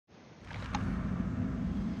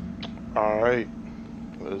Alright,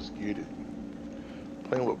 let's get it.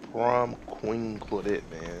 Playing with Prom Queen Claudette,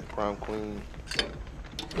 man. Prom Queen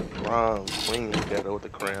look at her with the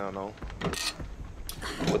crown on.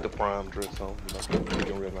 With the prom dress on, you know.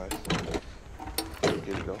 Looking real nice.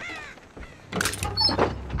 Here we go.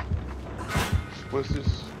 What's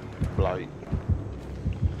this? Blight.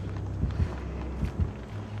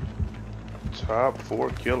 Top 4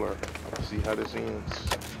 killer. Let's see how this ends.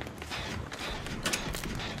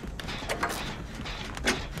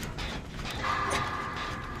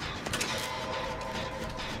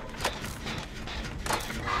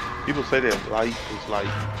 People say that Blight is like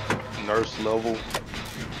nurse level,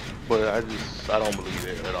 but I don't believe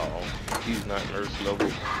that at all. He's not nurse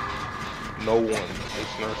level. No one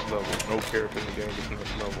is nurse level. No character in the game is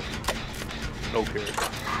nurse level. No character.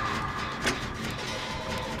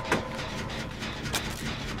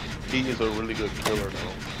 He is a really good killer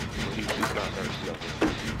though, but he's just not nurse level.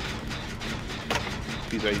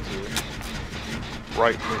 He's A tier.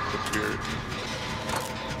 Right next to Spirit.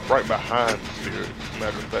 Right behind Spirit,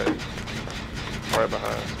 matter of fact. Right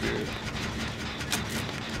behind Spirit.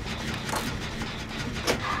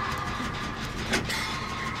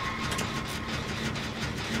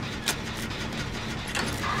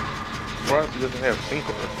 Surprised he doesn't have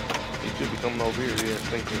Sinker. He should be coming over here. He has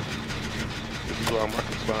Sinker. This is why I'm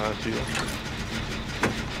rocking spine too.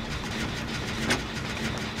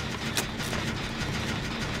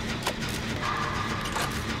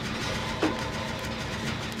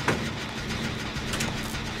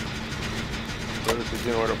 So this is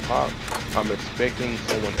generator pop. I'm expecting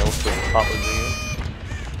someone else to pop again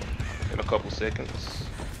in a couple seconds.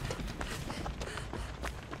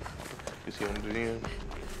 Is he on the end?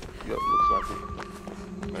 Yep, looks like it.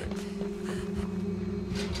 Right.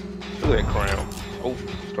 Look at that crown. Oh,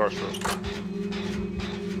 starstruck.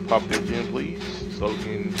 Pop that gen, please, so we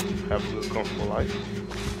can have a good, comfortable life.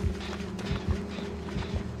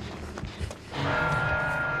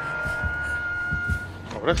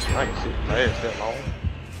 Oh, that's nice. It lasts that long.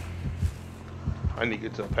 I need to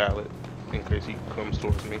get to a pallet in case he comes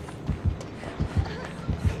towards me.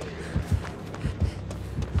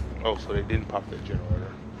 Oh, so they didn't pop that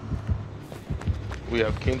generator. We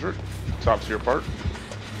have Kendrick, top tier part.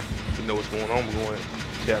 We know what's going on. We're going to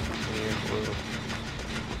tap this in.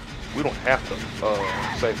 We don't have to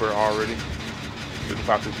save her already. We can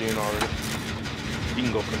pop the gen already. He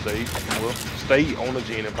can go for save. Well, stay on the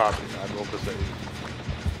gen and pop it. I go for save.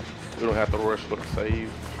 We don't have to rush for the save.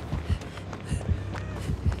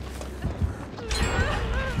 Good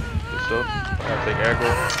stuff. I gotta take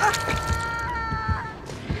aggro.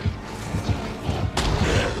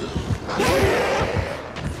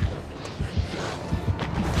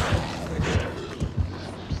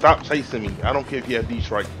 Stop chasing me. I don't care if you have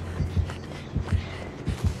D-Strike.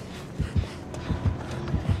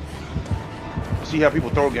 See how people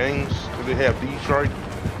throw games because they have D-Strike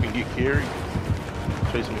and get carried?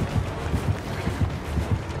 Chase me.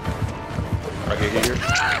 I get here.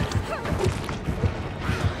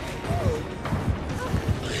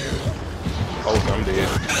 Oh, I'm dead.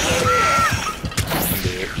 I'm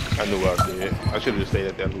dead. I knew I was dead. I should have just stayed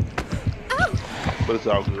at that loop. But it's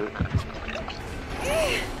all good.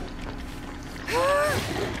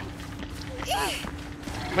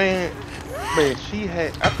 Man, she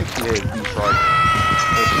had, I think she had D-Strike.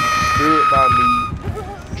 And she stood by me,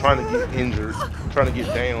 trying to get injured, trying to get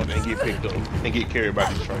down and get picked up, and get carried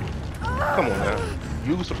by D-Strike. Come on now.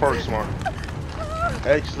 Use the perk smart.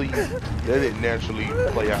 Actually, let it naturally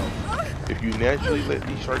play out. If you naturally let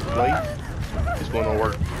D-Strike play, it's gonna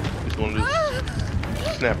work. It's gonna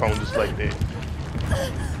just snap on just like that.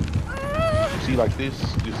 See, like this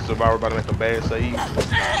survivor about to make a bad save.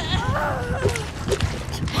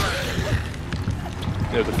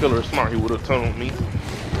 If the killer is smart, he would have tunneled me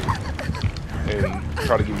and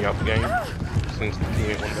try to get me out the game since he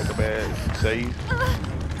didn't want to make a bad save.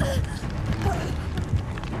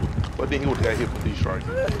 But then he would have got hit with these strikes.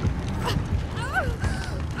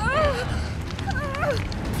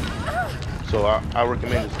 So I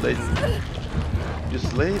recommend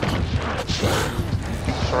just let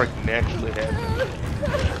strike naturally happen.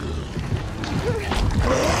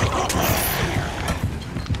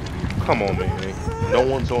 Come on, man. No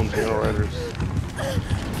one's on generators.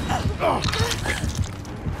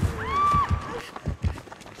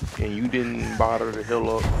 And you didn't bother to heal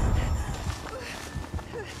up.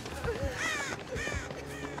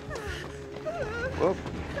 Well,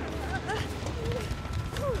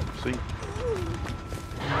 see.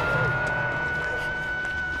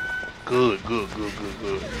 Good.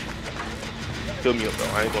 Fill me up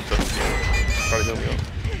though. I ain't gonna touch you. Try to heal me up.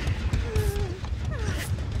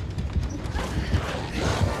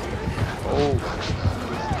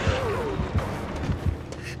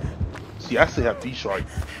 See, I still have D strike.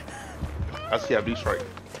 I still have D strike.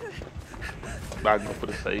 But I go for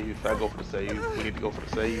the save. I go for the save. We need to go for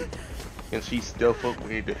the save. And she stealth up.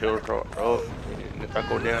 We need to heal her up. And if I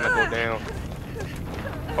go down, I go down.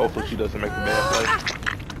 Hopefully she doesn't make a bad play.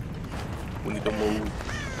 We need to move.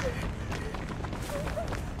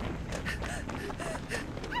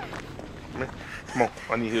 Come on,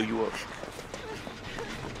 I need to heal you up.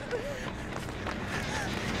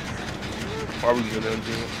 Why are we doing that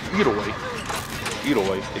again? Either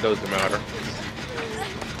way, it doesn't matter.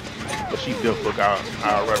 But she still look out.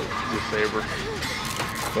 I'd rather just save her.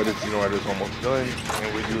 But it's, you know, it's almost done,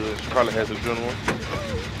 and we're good. She probably has adrenaline.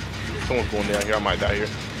 Someone's going down here. I might die here.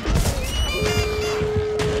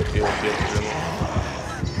 Yeah, adrenaline.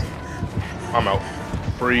 I'm out.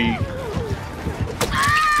 Free.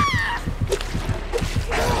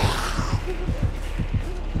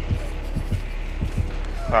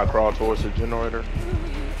 I crawl towards the generator.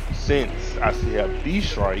 Since I still have D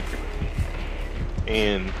strike,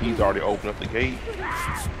 and he's already opened up the gate.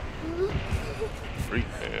 Freak,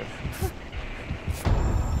 man.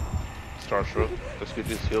 Starstruck. Let's get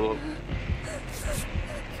this heal up.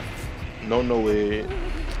 No way.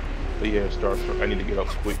 But yeah, Starstruck. I need to get up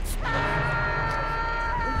quick.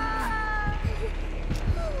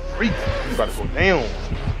 Freak. You about to go down.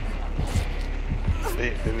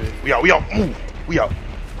 Baby. We out. Move. We out.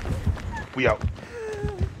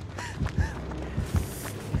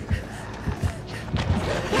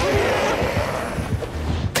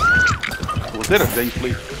 Was that a day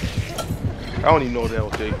fleet? I don't even know if that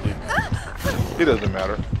was day fleet. It doesn't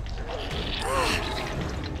matter. He's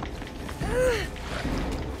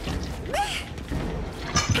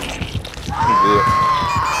good.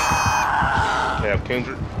 I have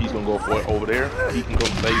Kendrick. He's gonna go for it over there. He can go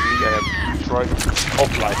save me. I have D strike.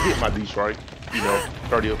 Hopefully I hit my D strike. You know,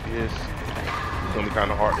 30 FPS. It's gonna be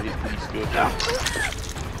kind of hard to hit these skills.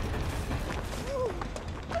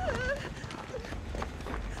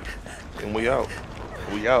 And we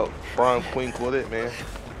out. Prom Queen Claudette, man.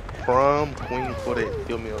 Prom Queen Claudette.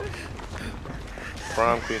 Kill me up.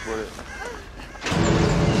 Prom Queen Claudette.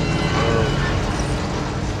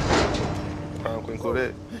 Prom Queen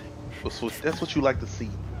Claudette. That's what you like to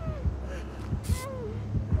see.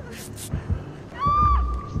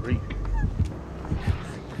 Freak.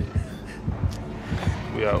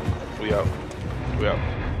 We out.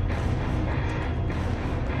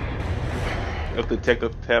 If the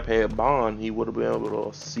Detective Tap had Bond, he would have been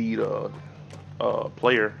able to see the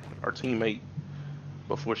player, our teammate,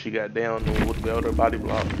 before she got down, and would have been able to body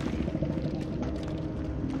block.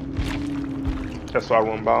 That's why I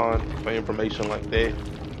run Bond for information like that.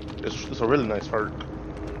 It's a really nice perk.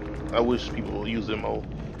 I wish people would use it more.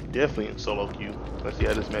 Definitely in solo queue. Let's see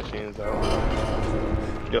how this match ends out.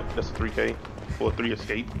 Yep, that's a 3K or a 3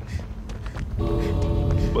 escape.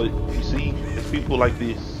 But you see, it's people like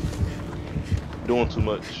this doing too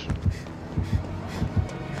much.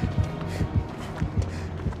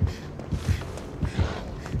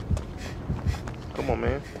 Come on,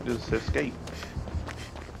 man. Just escape.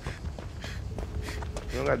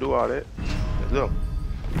 You don't gotta do all that. Let's go.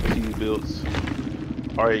 Let's see these builds.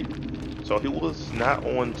 Alright. So he was not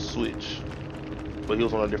on Switch, but he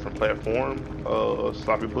was on a different platform.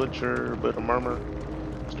 Sloppy Butcher, Bitter Murmur,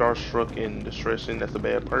 Starstruck, and Distressing. That's a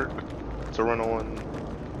bad perk to run on.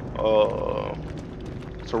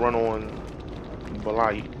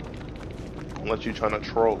 Blight, unless you're trying to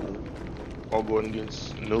troll or go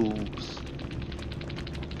against noobs.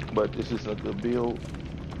 But this isn't a good build.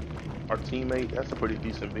 Our teammate, that's a pretty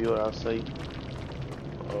decent build, I'll say.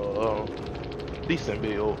 Decent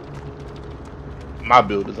build. My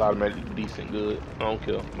build is automatically decent good. I don't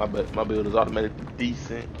care. My build is automatically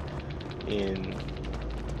decent, and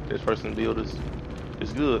this person's build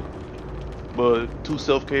is good. But 2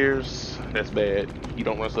 self-cares, that's bad. You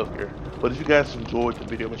don't run self-care. But if you guys enjoyed the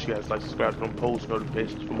video, make sure you guys like, subscribe, and post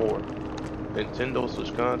notifications for more Nintendo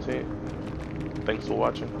Switch content. Thanks for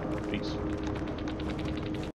watching. Peace.